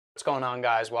What's going on,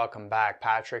 guys? Welcome back.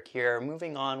 Patrick here.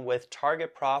 Moving on with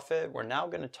target profit, we're now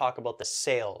going to talk about the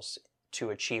sales to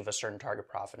achieve a certain target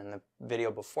profit. In the video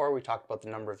before, we talked about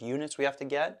the number of units we have to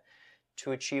get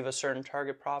to achieve a certain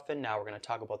target profit. Now we're going to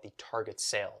talk about the target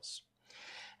sales.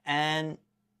 And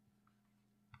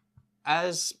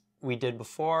as we did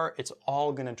before, it's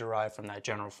all going to derive from that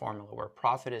general formula where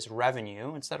profit is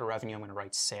revenue. Instead of revenue, I'm going to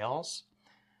write sales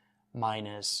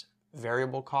minus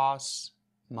variable costs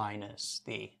minus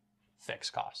the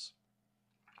fixed costs.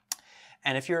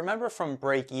 And if you remember from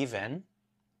break even,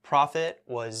 profit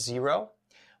was 0,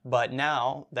 but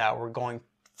now that we're going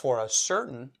for a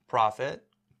certain profit,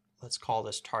 let's call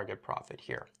this target profit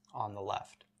here on the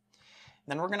left.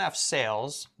 Then we're going to have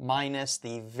sales minus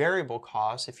the variable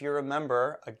cost. If you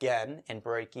remember, again, in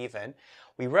break even,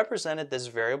 we represented this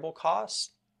variable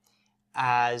cost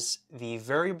as the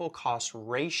variable cost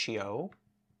ratio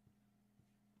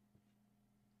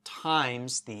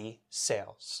times the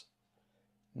sales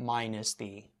minus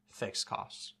the fixed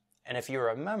costs. And if you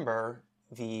remember,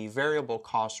 the variable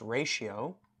cost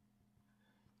ratio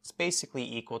is basically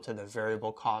equal to the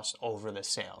variable cost over the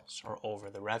sales or over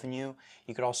the revenue.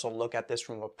 You could also look at this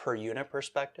from a per unit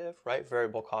perspective, right?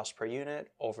 Variable cost per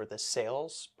unit over the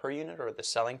sales per unit or the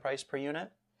selling price per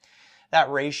unit. That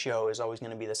ratio is always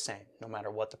going to be the same no matter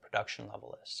what the production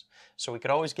level is. So we could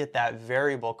always get that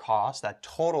variable cost, that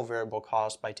total variable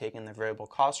cost, by taking the variable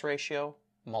cost ratio,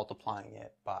 multiplying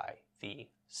it by the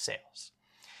sales.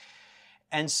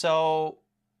 And so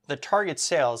the target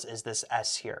sales is this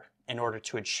S here in order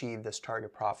to achieve this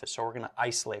target profit. So we're going to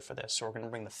isolate for this. So we're going to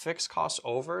bring the fixed costs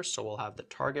over. So we'll have the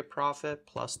target profit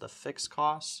plus the fixed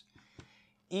costs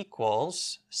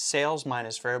equals sales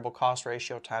minus variable cost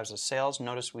ratio times the sales.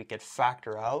 Notice we could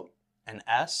factor out an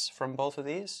S from both of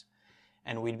these,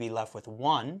 and we'd be left with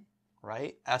 1,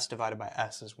 right? S divided by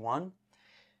S is 1,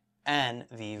 and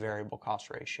the variable cost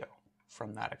ratio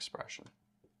from that expression.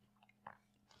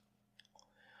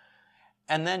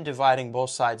 And then dividing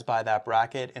both sides by that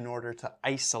bracket in order to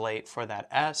isolate for that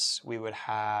S, we would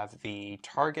have the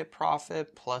target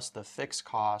profit plus the fixed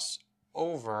costs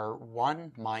over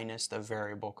 1 minus the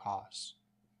variable cost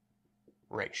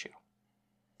ratio.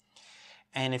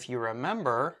 And if you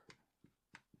remember,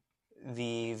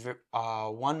 the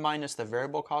 1 minus the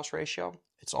variable cost ratio,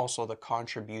 it's also the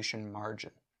contribution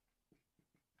margin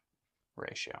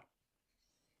ratio,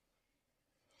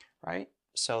 right?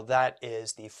 So that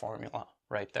is the formula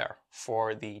right there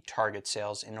for the target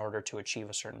sales in order to achieve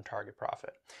a certain target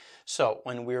profit. So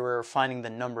when we were finding the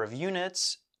number of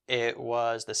units, it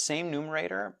was the same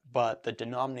numerator, but the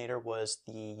denominator was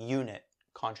the unit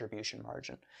contribution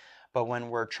margin. But when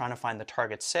we're trying to find the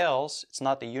target sales, it's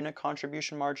not the unit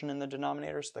contribution margin in the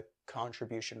denominator, it's the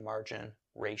contribution margin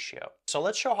ratio. So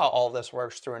let's show how all this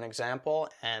works through an example.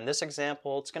 And this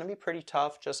example, it's going to be pretty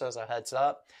tough, just as a heads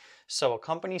up. So a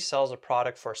company sells a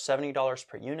product for $70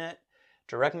 per unit.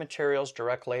 Direct materials,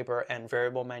 direct labor, and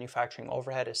variable manufacturing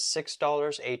overhead is $6,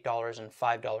 $8, and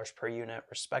 $5 per unit,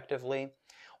 respectively.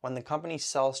 When the company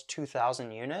sells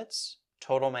 2,000 units,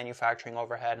 total manufacturing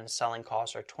overhead and selling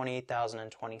costs are $28,000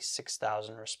 and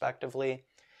 $26,000 respectively.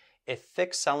 If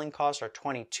fixed selling costs are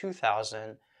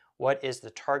 $22,000, what is the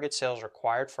target sales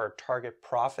required for a target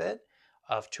profit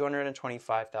of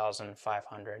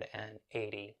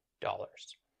 $225,580?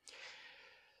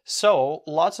 So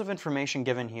lots of information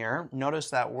given here.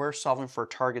 Notice that we're solving for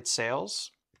target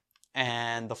sales,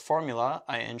 and the formula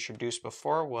I introduced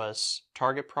before was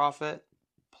target profit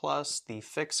plus the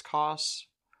fixed costs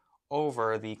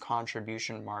over the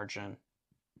contribution margin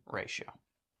ratio,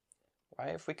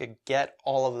 right? If we could get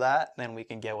all of that, then we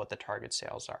can get what the target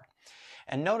sales are.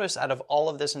 And notice out of all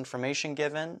of this information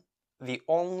given, the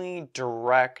only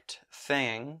direct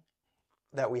thing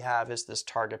that we have is this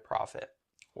target profit,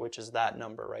 which is that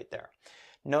number right there.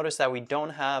 Notice that we don't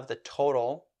have the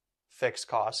total fixed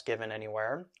cost given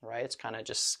anywhere, right? It's kind of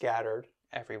just scattered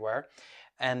everywhere.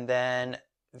 And then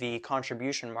the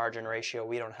contribution margin ratio,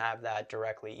 we don't have that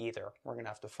directly either. We're going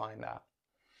to have to find that.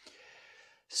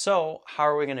 So how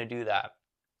are we going to do that?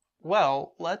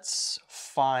 Well, let's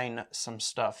find some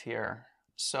stuff here.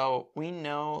 So we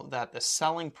know that the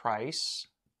selling price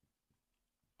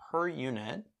per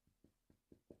unit,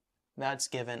 that's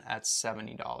given at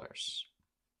 $70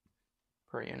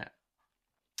 per unit.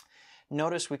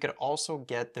 Notice we could also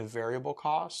get the variable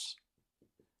costs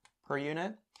per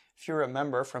unit. If you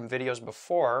remember from videos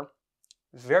before,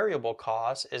 variable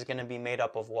cost is going to be made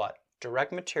up of what?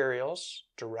 Direct materials,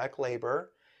 direct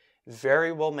labor,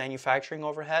 variable manufacturing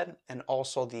overhead, and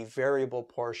also the variable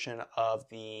portion of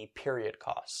the period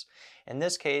costs. In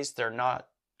this case, they're not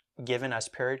given as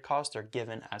period costs, they're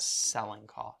given as selling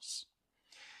costs.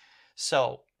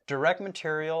 So direct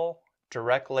material,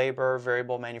 direct labor,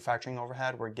 variable manufacturing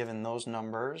overhead, we're given those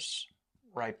numbers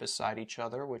right beside each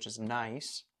other, which is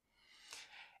nice.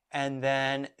 And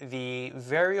then the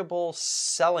variable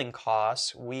selling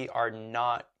costs, we are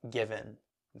not given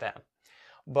them.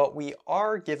 But we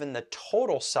are given the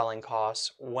total selling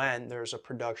costs when there's a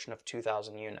production of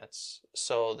 2,000 units.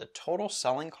 So the total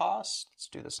selling cost, let's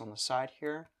do this on the side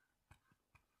here,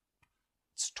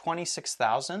 it's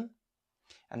 26,000,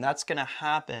 and that's going to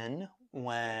happen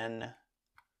when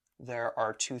there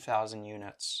are 2,000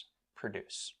 units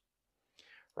produced,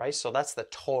 right? So that's the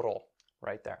total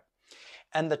right there.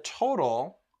 And the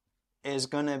total is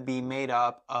going to be made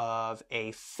up of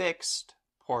a fixed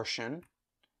portion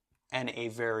and a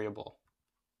variable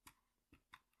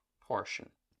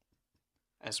portion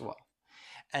as well.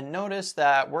 And notice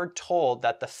that we're told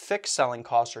that the fixed selling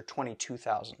costs are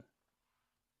 22,000.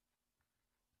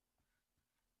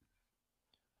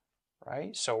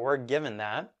 Right? So we're given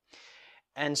that.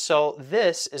 And so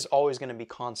this is always going to be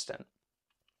constant.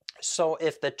 So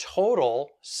if the total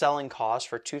selling cost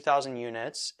for 2,000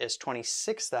 units is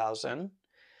 26,000,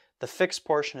 the fixed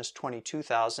portion is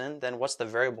 22,000, then what's the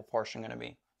variable portion going to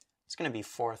be? It's going to be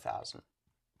 4,000,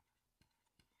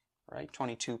 right?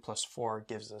 22 plus 4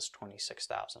 gives us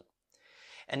 26,000.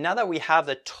 And now that we have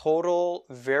the total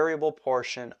variable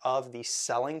portion of the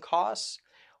selling costs,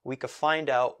 we could find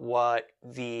out what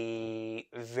the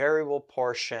variable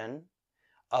portion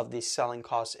of the selling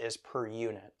cost is per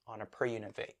unit on a per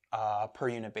unit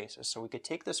basis. So we could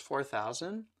take this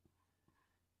 4,000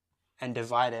 and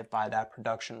divide it by that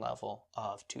production level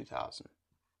of 2,000.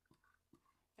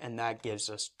 And that gives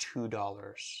us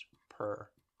 $2 per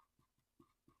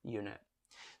unit.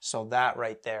 So that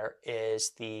right there is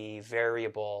the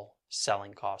variable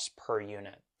selling cost per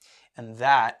unit. And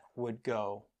that would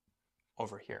go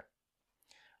over here,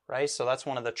 right? So that's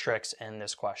one of the tricks in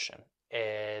this question,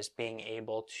 is being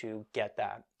able to get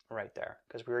that right there,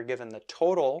 because we were given the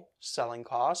total selling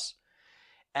costs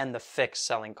and the fixed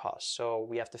selling costs. So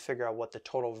we have to figure out what the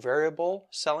total variable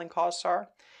selling costs are.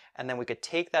 And then we could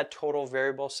take that total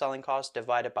variable selling cost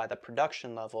divided by the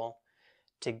production level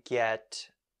to get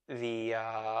the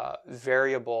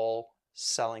variable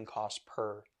selling cost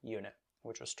per unit,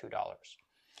 which was $2.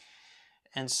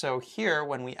 And so here,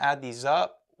 when we add these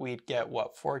up, we'd get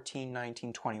what? 14,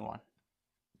 19, 21.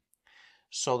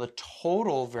 So the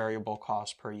total variable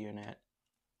cost per unit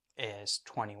is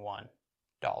 $21.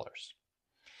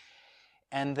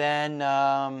 And then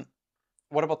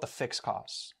what about the fixed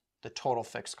costs? The total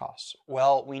fixed costs?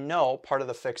 Well, we know part of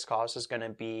the fixed cost is going to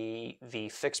be the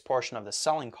fixed portion of the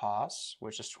selling costs,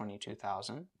 which is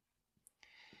 22,000.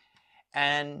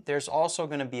 And there's also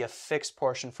going to be a fixed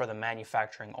portion for the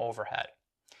manufacturing overhead.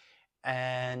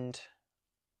 And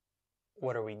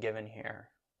what are we given here?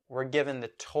 We're given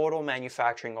the total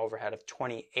manufacturing overhead of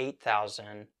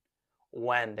 28,000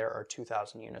 when there are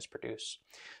 2,000 units produced.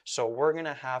 So we're going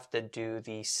to have to do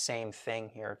the same thing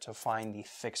here to find the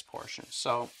fixed portion.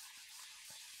 So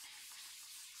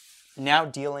now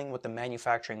dealing with the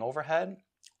manufacturing overhead,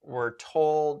 we're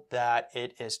told that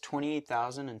it is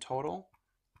 28,000 in total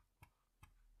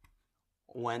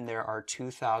when there are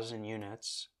 2,000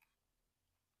 units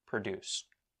produced.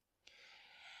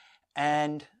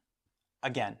 And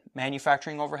again,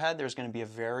 manufacturing overhead, there's going to be a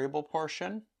variable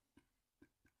portion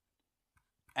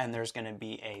and there's going to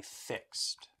be a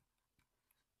fixed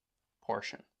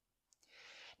portion.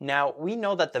 Now, we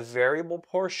know that the variable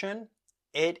portion,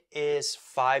 it is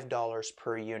 $5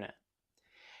 per unit.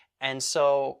 And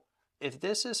so if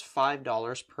this is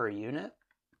 $5 per unit,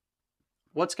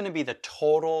 what's going to be the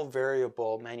total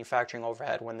variable manufacturing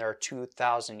overhead when there are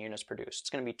 2,000 units produced? It's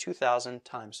going to be 2,000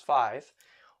 times 5,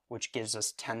 which gives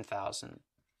us 10,000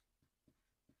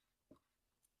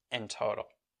 in total.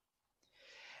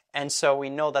 And so we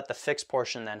know that the fixed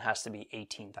portion then has to be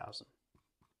 18,000.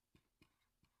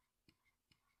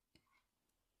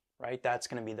 Right? That's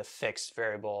going to be the fixed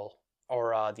variable,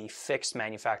 or the fixed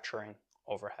manufacturing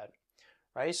overhead.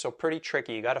 Right? So pretty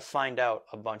tricky. You got to find out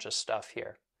a bunch of stuff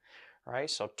here. Right?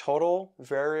 So total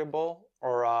variable,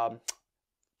 or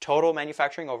total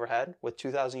manufacturing overhead with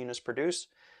 2,000 units produced.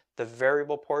 The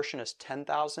variable portion is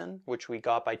 10,000, which we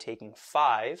got by taking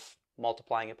 5,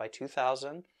 multiplying it by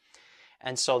 2,000.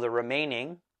 And so the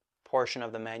remaining portion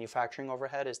of the manufacturing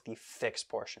overhead is the fixed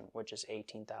portion, which is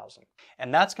 18,000.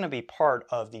 And that's going to be part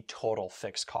of the total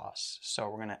fixed costs. So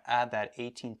we're going to add that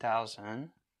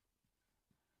 18,000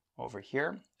 over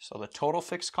here. So the total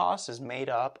fixed cost is made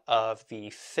up of the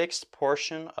fixed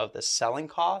portion of the selling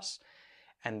costs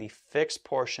and the fixed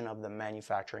portion of the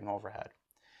manufacturing overhead.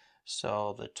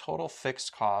 So the total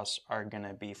fixed costs are going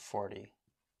to be 40.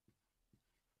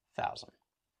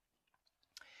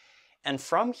 And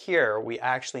from here, we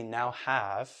actually now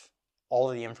have all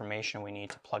of the information we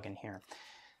need to plug in here.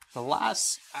 The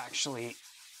last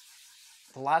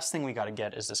thing we got to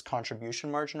get is this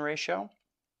contribution margin ratio.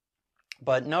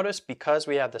 But notice, because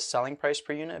we have the selling price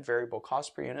per unit, variable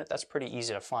cost per unit, that's pretty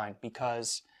easy to find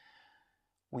because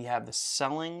we have the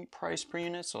selling price per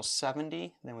unit, so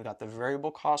 70. Then we got the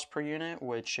variable cost per unit,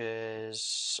 which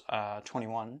is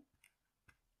 21.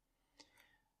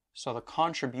 So the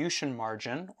contribution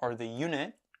margin, or the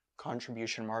unit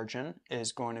contribution margin,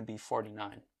 is going to be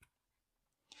 49.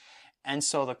 And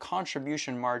so the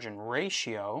contribution margin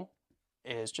ratio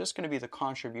is just going to be the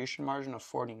contribution margin of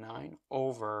 49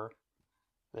 over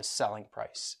the selling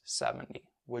price, 70,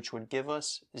 which would give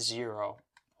us 0.7.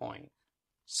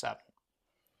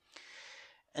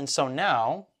 And so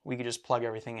now we could just plug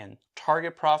everything in.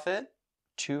 Target profit,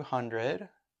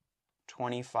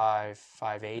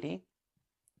 225,580,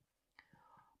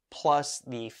 plus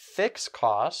the fixed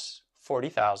costs,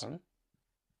 40,000,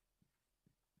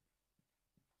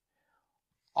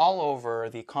 all over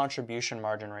the contribution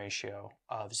margin ratio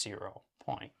of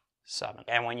 0.7.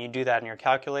 And when you do that in your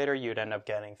calculator, you'd end up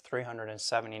getting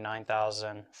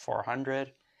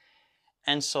 379,400.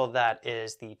 And so that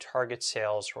is the target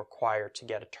sales required to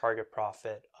get a target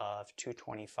profit of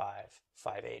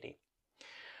 225,580.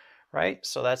 Right?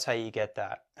 So that's how you get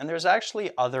that. And there's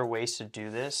actually other ways to do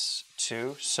this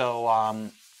too. So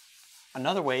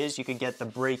another way is you could get the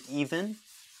break even,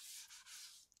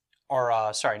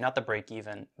 or sorry, not the break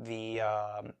even, the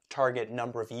target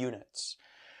number of units.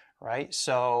 Right?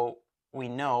 So we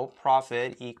know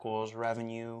profit equals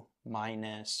revenue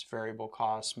minus variable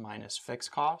costs minus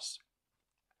fixed costs.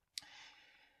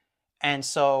 And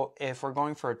so if we're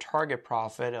going for a target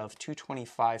profit of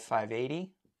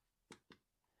 225,580,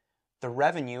 the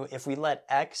revenue, if we let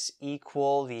X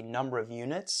equal the number of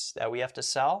units that we have to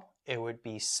sell, it would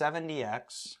be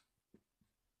 70X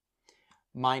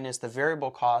minus the variable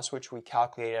cost, which we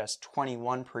calculate as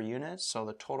 21 per unit. So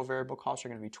the total variable costs are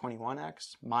going to be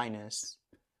 21X minus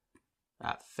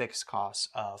that fixed cost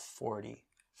of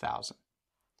 40,000.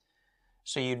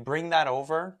 So you'd bring that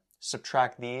over,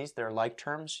 subtract these, they're like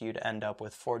terms, you'd end up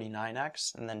with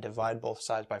 49X, and then divide both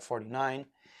sides by 49.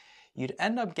 You'd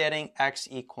end up getting X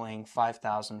equaling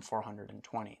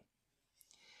 5,420.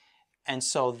 And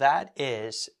so that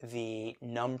is the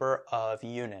number of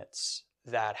units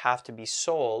that have to be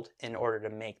sold in order to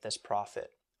make this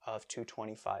profit of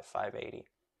 225,580.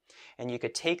 And you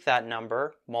could take that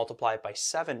number, multiply it by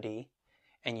 70,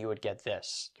 and you would get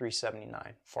this,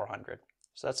 379,400.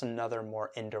 So that's another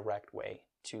more indirect way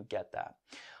to get that.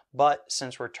 But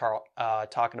since we're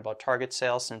talking about target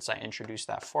sales, since I introduced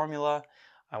that formula,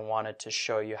 I wanted to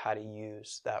show you how to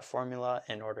use that formula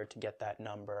in order to get that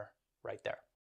number right there.